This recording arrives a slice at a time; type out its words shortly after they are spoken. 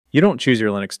You don't choose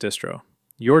your Linux distro.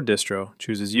 Your distro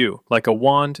chooses you, like a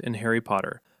wand in Harry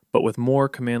Potter, but with more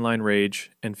command line rage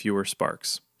and fewer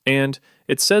sparks. And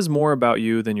it says more about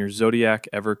you than your Zodiac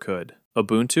ever could.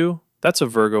 Ubuntu? That's a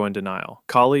Virgo in denial.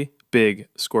 Kali? Big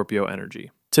Scorpio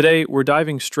energy. Today, we're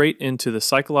diving straight into the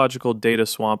psychological data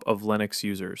swamp of Linux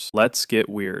users. Let's get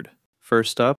weird.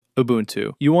 First up,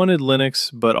 Ubuntu. You wanted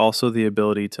Linux, but also the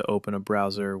ability to open a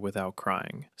browser without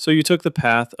crying. So you took the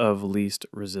path of least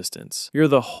resistance. You're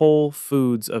the Whole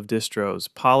Foods of distros,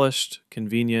 polished,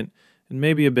 convenient, and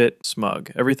maybe a bit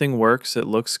smug. Everything works, it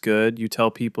looks good, you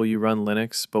tell people you run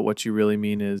Linux, but what you really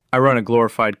mean is, I run a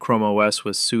glorified Chrome OS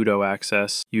with sudo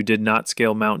access. You did not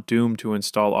scale Mount Doom to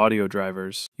install audio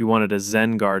drivers. You wanted a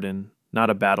Zen garden, not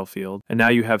a battlefield. And now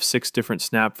you have 6 different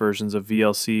snap versions of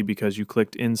VLC because you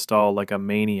clicked install like a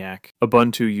maniac.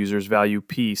 Ubuntu users value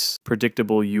peace,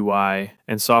 predictable UI,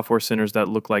 and software centers that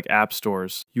look like app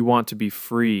stores. You want to be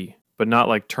free, but not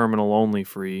like terminal-only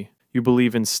free. You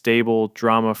believe in stable,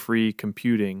 drama-free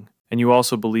computing, and you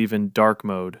also believe in dark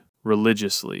mode,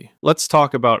 religiously. Let's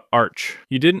talk about Arch.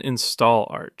 You didn't install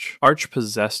Arch. Arch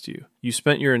possessed you. You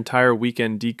spent your entire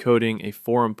weekend decoding a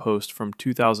forum post from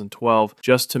 2012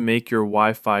 just to make your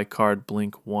Wi-Fi card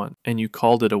blink once, and you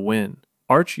called it a win.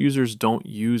 Arch users don't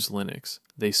use Linux,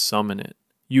 they summon it.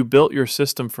 You built your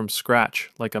system from scratch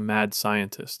like a mad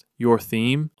scientist. Your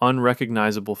theme?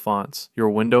 Unrecognizable fonts. Your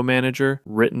window manager?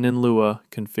 Written in Lua,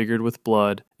 configured with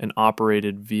blood, and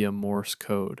operated via Morse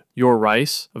code. Your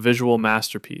rice? A visual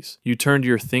masterpiece. You turned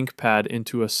your ThinkPad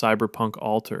into a cyberpunk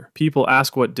altar. People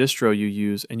ask what distro you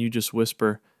use, and you just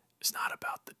whisper, "It's not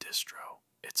about the distro,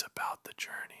 it's about the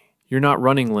journey." You're not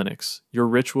running Linux. You're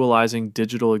ritualizing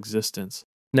digital existence.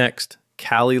 Next.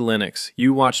 Kali Linux.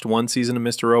 You watched one season of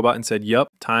Mr. Robot and said, yup,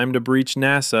 time to breach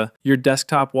NASA. Your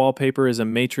desktop wallpaper is a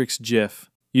Matrix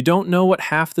GIF. You don't know what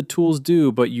half the tools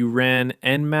do, but you ran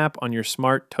Nmap on your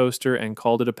smart toaster and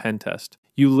called it a pen test.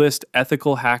 You list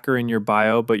ethical hacker in your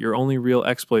bio, but your only real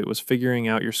exploit was figuring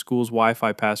out your school's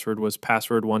Wi-Fi password was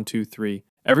password123.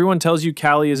 Everyone tells you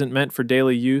Kali isn't meant for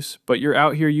daily use, but you're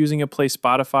out here using it to play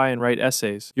Spotify and write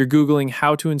essays. You're Googling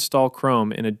how to install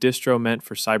Chrome in a distro meant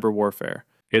for cyber warfare.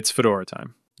 It's Fedora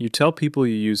time. You tell people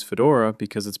you use Fedora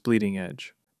because it's bleeding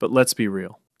edge. But let's be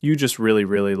real. You just really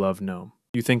love GNOME.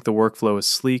 You think the workflow is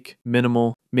sleek,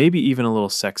 minimal, maybe even a little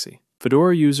sexy.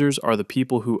 Fedora users are the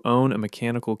people who own a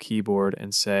mechanical keyboard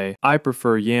and say, I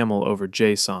prefer YAML over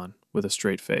JSON, with a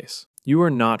straight face. You are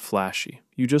not flashy.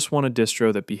 You just want a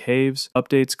distro that behaves,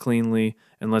 updates cleanly,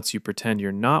 and lets you pretend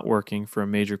you're not working for a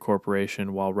major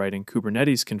corporation while writing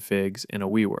Kubernetes configs in a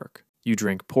WeWork. You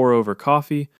drink pour-over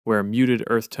coffee, wear muted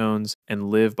earth tones, and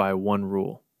live by one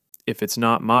rule. If it's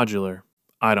not modular,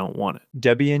 I don't want it.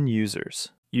 Debian users.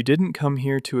 You didn't come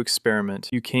here to experiment.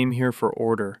 You came here for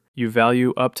order. You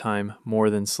value uptime more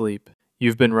than sleep.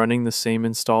 You've been running the same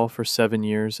install for 7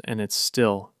 years, and it's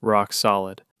still rock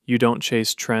solid. You don't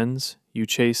chase trends. You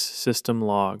chase system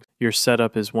logs. Your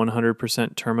setup is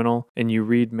 100% terminal, and you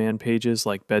read man pages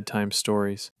like bedtime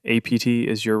stories. APT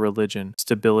is your religion.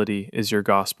 Stability is your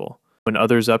gospel. When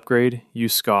others upgrade, you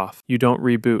scoff. You don't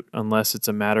reboot unless it's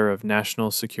a matter of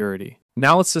national security.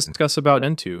 Now let's discuss about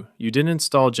Gentoo. You didn't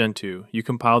install Gentoo, you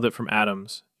compiled it from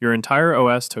atoms. Your entire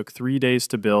OS took 3 days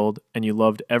to build, and you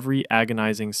loved every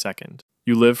agonizing second.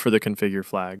 You live for the configure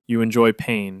flag. You enjoy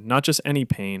pain, not just any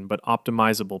pain, but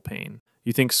optimizable pain.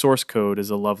 You think source code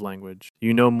is a love language.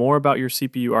 You know more about your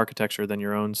CPU architecture than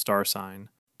your own star sign.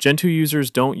 Gentoo users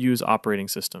don't use operating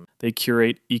system. They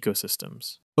curate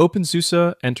ecosystems.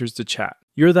 OpenSUSE enters the chat.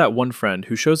 You're that one friend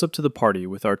who shows up to the party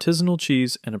with artisanal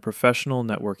cheese and a professional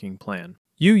networking plan.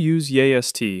 You use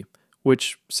YAST,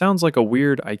 which sounds like a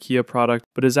weird IKEA product,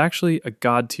 but is actually a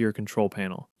god-tier control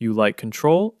panel. You like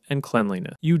control and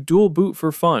cleanliness. You dual boot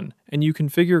for fun, and you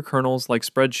configure kernels like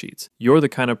spreadsheets. You're the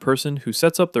kind of person who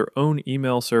sets up their own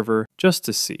email server just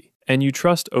to see. And you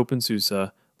trust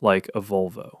OpenSUSE like a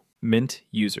Volvo. Mint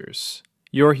users.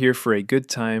 You're here for a good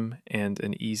time and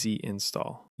an easy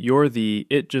install. You're the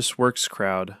it just works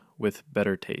crowd with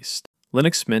better taste.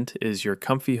 Linux Mint is your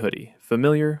comfy hoodie,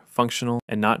 familiar, functional,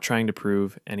 and not trying to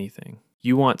prove anything.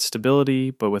 You want stability,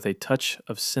 but with a touch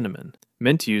of cinnamon.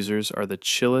 Mint users are the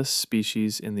chillest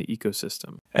species in the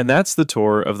ecosystem. And that's the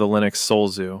tour of the Linux Soul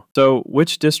Zoo. So,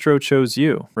 which distro chose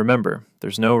you? Remember,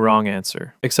 there's no wrong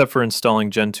answer, except for installing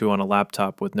Gentoo on a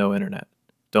laptop with no internet.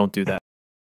 Don't do that.